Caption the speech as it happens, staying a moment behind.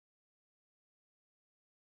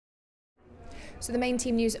So the main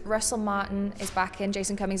team news, Russell Martin is back in,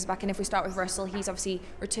 Jason Cummings is back in. If we start with Russell, he's obviously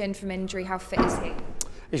returned from injury. How fit is he?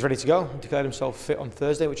 He's ready to go. He declared himself fit on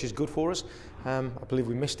Thursday, which is good for us. I believe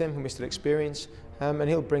we missed him, we missed an experience, and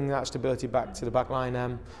he'll bring that stability back to the back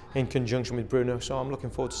line in conjunction with Bruno, so I'm looking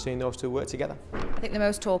forward to seeing those two work together. I think the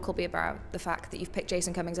most talk will be about the fact that you've picked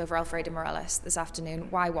Jason Cummings over Alfredo Morales this afternoon.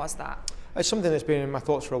 Why was that? It's something that's been in my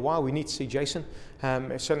thoughts for a while. We need to see Jason.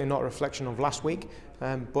 It's certainly not a reflection of last week,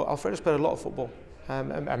 but Alfredo's played a lot of football.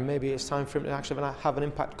 And maybe it's time for him to actually have an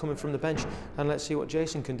impact coming from the bench, and let's see what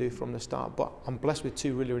Jason can do from the start. But I'm blessed with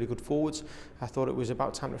two really good forwards. I thought it was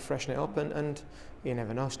about time to freshen it up, and you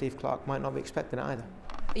never know, Steve Clarke might not be expecting it either.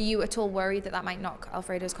 Are you at all worried that that might knock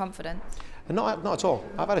Alfredo's confidence? Not at all.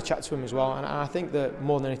 I've had a chat to him as well, and I think that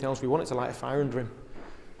more than anything else we want it to light a fire under him.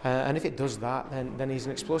 And if it does that, then he's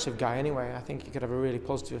an explosive guy anyway. I think he could have a really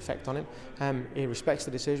positive effect on him. He respects the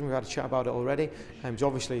decision. We've had a chat about it already. He's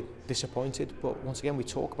obviously disappointed, but once again, we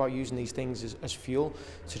talk about using these things as fuel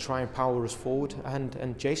to try and power us forward.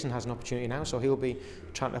 And Jason has an opportunity now, so he'll be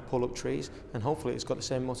trying to pull up trees. And hopefully, it's got the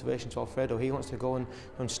same motivation to Alfredo. He wants to go and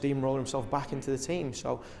steamroll himself back into the team.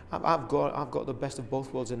 So I've got the best of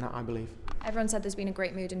both worlds in that, I believe. Everyone said there's been a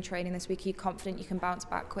great mood in training this week. Are you confident you can bounce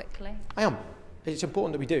back quickly? I am. It's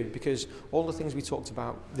important that we do, because all the things we talked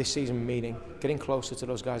about this season meaning, getting closer to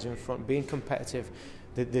those guys in front, being competitive,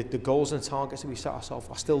 the goals and targets that we set ourselves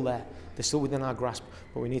are still there. They're still within our grasp,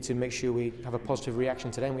 but we need to make sure we have a positive reaction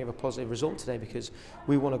today and we have a positive result today, because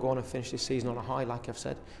we want to go on and finish this season on a high, like I've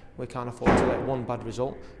said. We can't afford to let one bad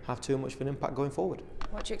result have too much of an impact going forward.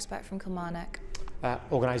 What do you expect from Kilmarnock?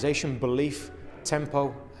 Organisation, belief,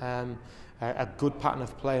 tempo, a good pattern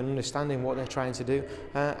of play and understanding what they're trying to do,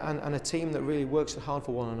 and a team that really works hard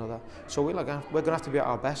for one another. So we're going to have to be at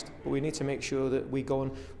our best, but we need to make sure that we go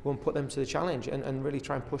and put them to the challenge and really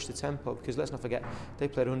try and push the tempo, because let's not forget, they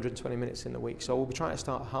played 120 minutes in the week. So we'll be trying to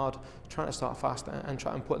start hard, trying to start fast, and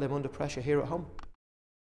try and put them under pressure here at home.